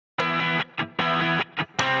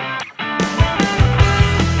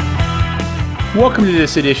Welcome to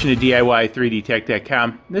this edition of DIY3DTech.com.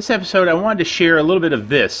 In this episode, I wanted to share a little bit of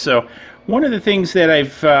this. So, one of the things that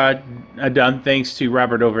I've done, thanks to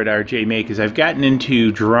Robert over at RJ Make, is I've gotten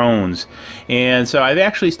into drones. And so I've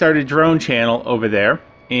actually started a drone channel over there.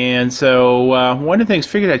 And so one of the things,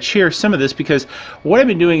 figured I'd share some of this because what I've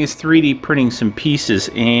been doing is 3D printing some pieces,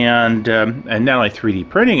 and not only 3D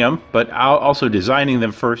printing them, but also designing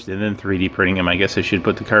them first and then 3D printing them. I guess I should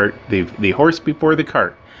put the horse before the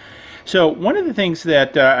cart. So one of the things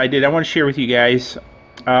that I want to share with you guys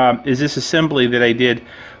is this assembly that I did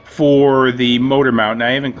for the motor mount. And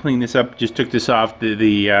I haven't cleaned this up, just took this off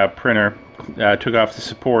the printer, took off the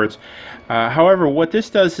supports. However, what this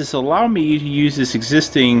does is allow me to use this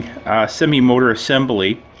existing semi-motor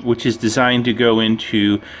assembly, which is designed to go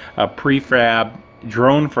into a prefab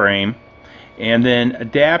drone frame, and then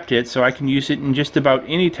adapt it so I can use it in just about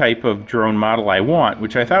any type of drone model I want,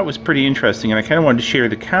 which I thought was pretty interesting, and I kind of wanted to share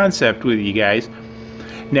the concept with you guys.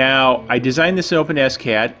 Now, I designed this in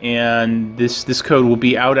OpenSCAD, and this code will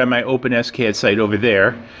be out on my OpenSCAD site over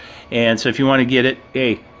there, and so if you want to get it,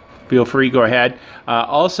 hey, feel free, go ahead.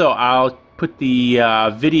 Also, I'll put the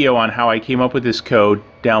video on how I came up with this code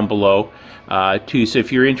down below too, so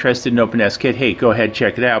if you're interested in OpenSCAD, hey, go ahead,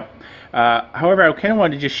 check it out. However, I kind of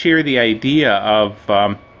wanted to just share the idea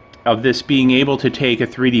of this being able to take a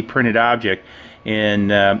 3D printed object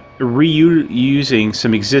and reusing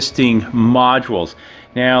some existing modules.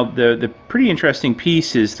 Now, the pretty interesting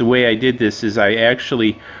piece is the way I did this is I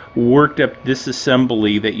actually worked up this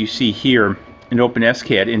assembly that you see here in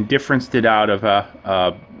OpenSCAD and differenced it out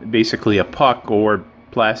of basically a puck or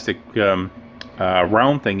plastic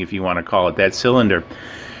round thing, if you want to call it, that cylinder.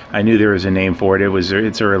 I knew there was a name for it.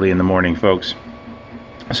 It's early in the morning, folks.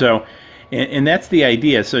 So, and that's the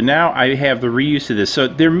idea. So now I have the reuse of this. So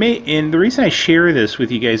and the reason I share this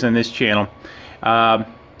with you guys on this channel,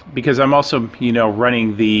 because I'm also,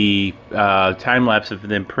 running the time lapse of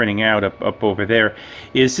them printing out up over there,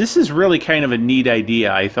 is this is really kind of a neat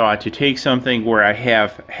idea, I thought, to take something where I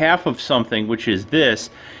have half of something, which is this,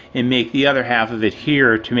 and make the other half of it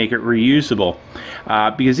here to make it reusable,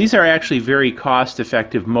 because these are actually very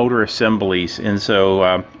cost-effective motor assemblies, and so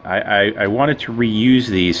I wanted to reuse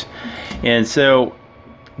these, and so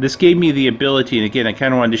this gave me the ability, and again, I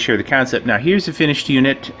kind of wanted to share the concept. Now, here's the finished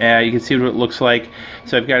unit. You can see what it looks like.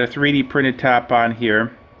 So I've got a 3D printed top on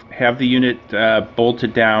here. Have the unit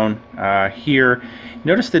bolted down here.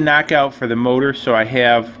 Notice the knockout for the motor, so I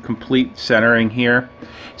have complete centering here.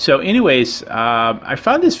 So anyways, I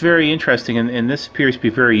found this very interesting, and this appears to be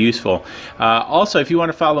very useful. Also, if you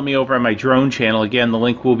want to follow me over on my drone channel, again, the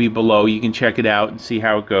link will be below. You can check it out and see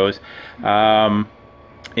how it goes.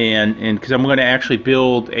 And because I'm going to actually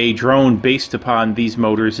build a drone based upon these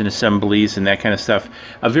motors and assemblies and that kind of stuff,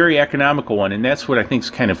 a very economical one, and that's what I think is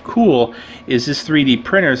kind of cool, is this 3D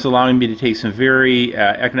printer is allowing me to take some very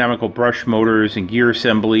economical brush motors and gear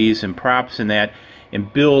assemblies and props and that,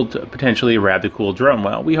 and build potentially a rather cool drone.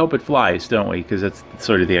 Well, we hope it flies, don't we? Because that's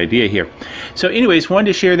sort of the idea here. So anyways,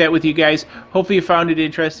 wanted to share that with you guys. Hopefully you found it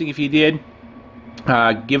interesting. If you did,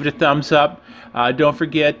 give it a thumbs up. Don't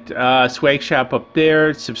forget Swag Shop up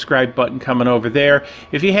there, subscribe button coming over there.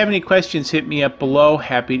 If you have any questions, hit me up below.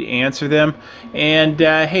 Happy to answer them. And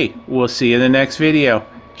hey, we'll see you in the next video.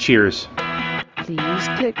 Cheers. Please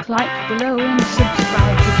click like below and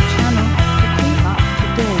subscribe to the channel to keep up to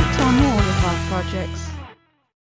date on all of our projects.